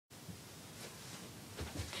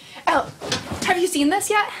you seen this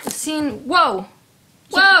yet? Seen... Whoa!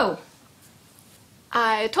 Whoa!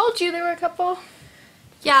 I told you they were a couple.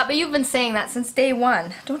 Yeah, but you've been saying that since day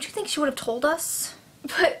one. Don't you think she would have told us?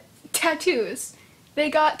 But tattoos. They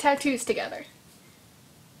got tattoos together.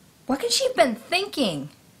 What could she have been thinking?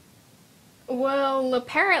 Well,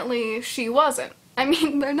 apparently she wasn't. I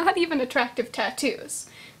mean, they're not even attractive tattoos.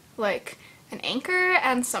 Like, an anchor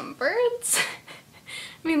and some birds?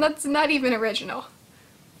 I mean, that's not even original.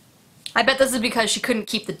 I bet this is because she couldn't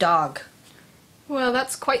keep the dog. Well,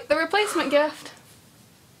 that's quite the replacement gift.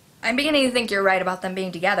 I'm beginning to think you're right about them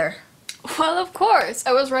being together. Well, of course.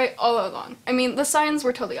 I was right all along. I mean, the signs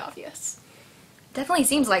were totally obvious. Definitely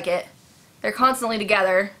seems like it. They're constantly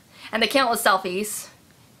together, and the countless selfies,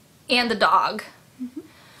 and the dog. Mm-hmm.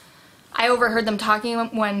 I overheard them talking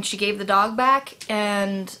when she gave the dog back,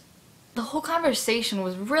 and the whole conversation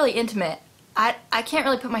was really intimate. I can't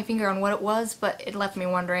really put my finger on what it was, but it left me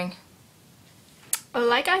wondering.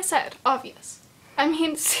 Like I said, obvious. I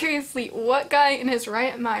mean, seriously, what guy in his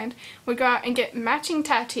right mind would go out and get matching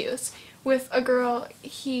tattoos with a girl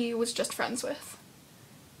he was just friends with?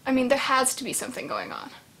 I mean, there has to be something going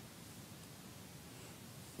on.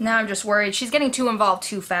 Now I'm just worried. She's getting too involved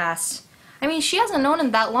too fast. I mean, she hasn't known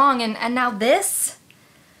him that long, and now this?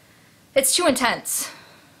 It's too intense.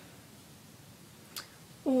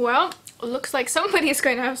 Well, looks like somebody's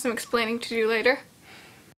going to have some explaining to do later.